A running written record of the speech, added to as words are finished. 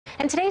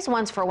And today's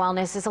Ones for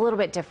Wellness is a little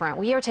bit different.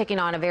 We are taking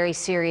on a very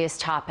serious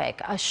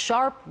topic, a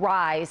sharp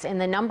rise in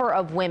the number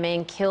of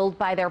women killed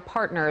by their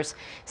partners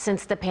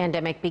since the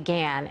pandemic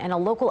began. And a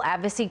local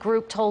advocacy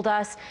group told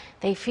us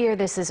they fear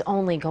this is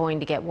only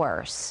going to get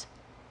worse.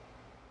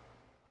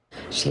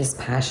 She's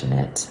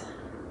passionate,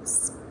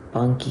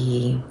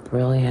 spunky,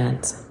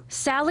 brilliant.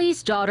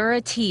 Sally's daughter,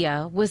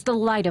 Atia, was the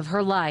light of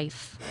her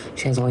life.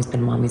 She has always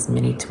been mommy's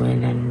mini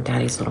twin and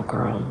daddy's little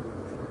girl.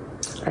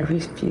 I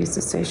refuse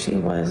to say she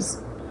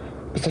was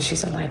because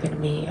she's alive in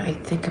me. I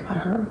think about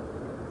her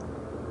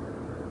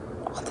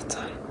all the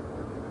time.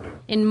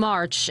 In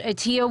March,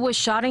 Atia was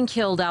shot and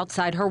killed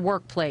outside her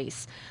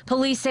workplace.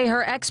 Police say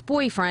her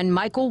ex-boyfriend,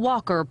 Michael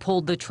Walker,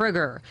 pulled the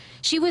trigger.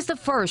 She was the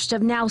first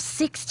of now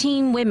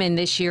 16 women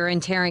this year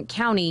in Tarrant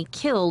County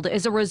killed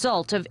as a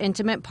result of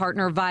intimate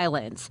partner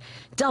violence,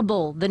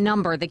 double the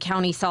number the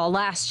county saw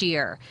last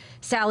year.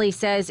 Sally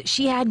says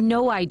she had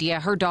no idea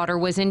her daughter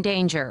was in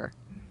danger.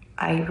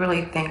 I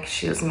really think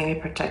she was maybe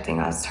protecting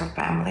us, her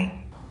family.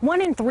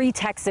 1 in 3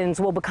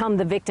 Texans will become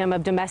the victim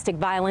of domestic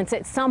violence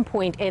at some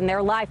point in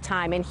their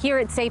lifetime. And here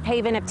at Safe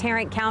Haven of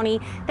Tarrant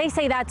County, they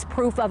say that's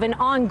proof of an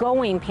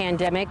ongoing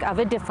pandemic of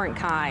a different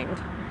kind.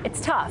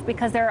 It's tough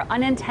because there are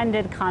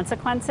unintended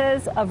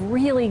consequences of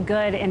really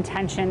good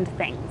intentioned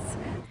things.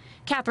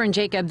 Catherine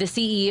Jacob, the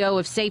CEO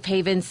of Safe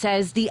Haven,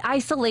 says the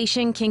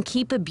isolation can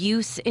keep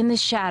abuse in the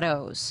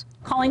shadows.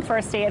 Calling for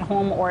a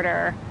stay-at-home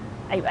order,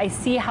 I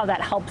see how that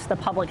helps the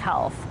public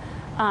health.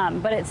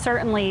 But it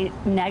certainly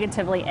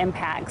negatively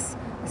impacts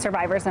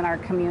survivors in our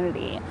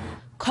community.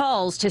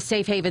 Calls to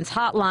Safe Haven's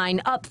hotline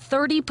up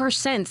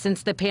 30%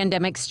 since the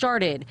pandemic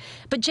started.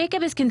 But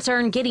Jacob is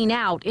concerned getting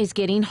out is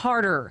getting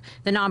harder.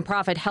 The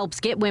nonprofit helps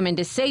get women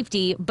to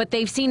safety, but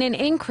they've seen an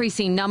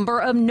increasing number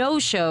of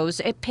no-shows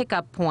at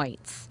pickup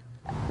points.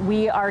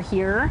 We are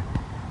here.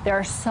 There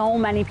are so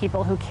many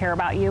people who care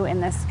about you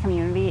in this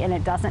community, and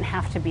it doesn't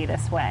have to be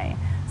this way.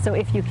 So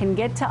if you can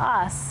get to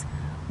us,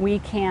 we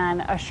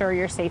can assure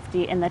your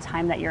safety in the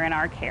time that you're in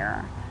our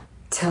care.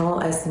 Tell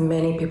as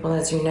many people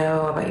as you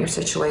know about your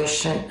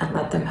situation and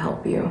let them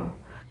help you.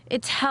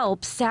 It's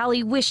help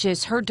Sally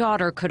wishes her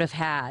daughter could have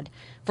had.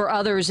 For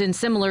others in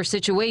similar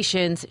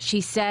situations,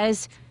 she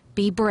says,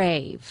 be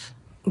brave.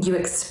 You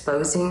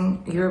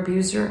exposing your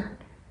abuser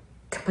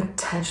could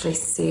potentially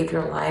save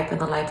your life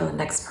and the life of the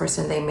next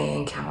person they may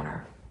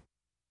encounter.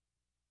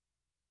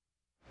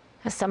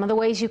 Some of the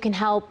ways you can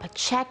help: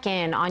 check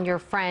in on your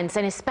friends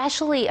and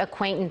especially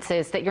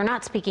acquaintances that you're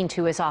not speaking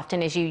to as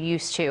often as you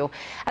used to.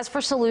 As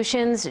for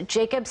solutions,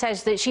 Jacob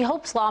says that she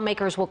hopes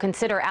lawmakers will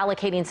consider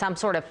allocating some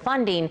sort of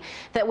funding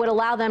that would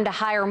allow them to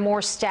hire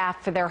more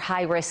staff for their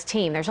high-risk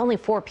team. There's only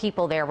 4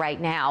 people there right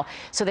now,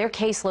 so their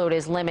caseload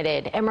is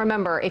limited. And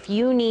remember, if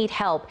you need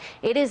help,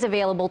 it is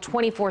available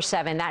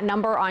 24/7. That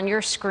number on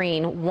your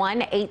screen,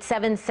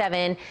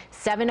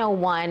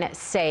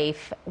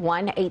 1-877-701-SAFE,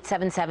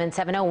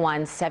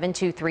 1-877-701-7233.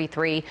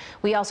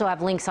 We also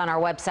have links on our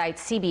website,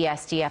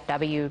 cbsdfw.com.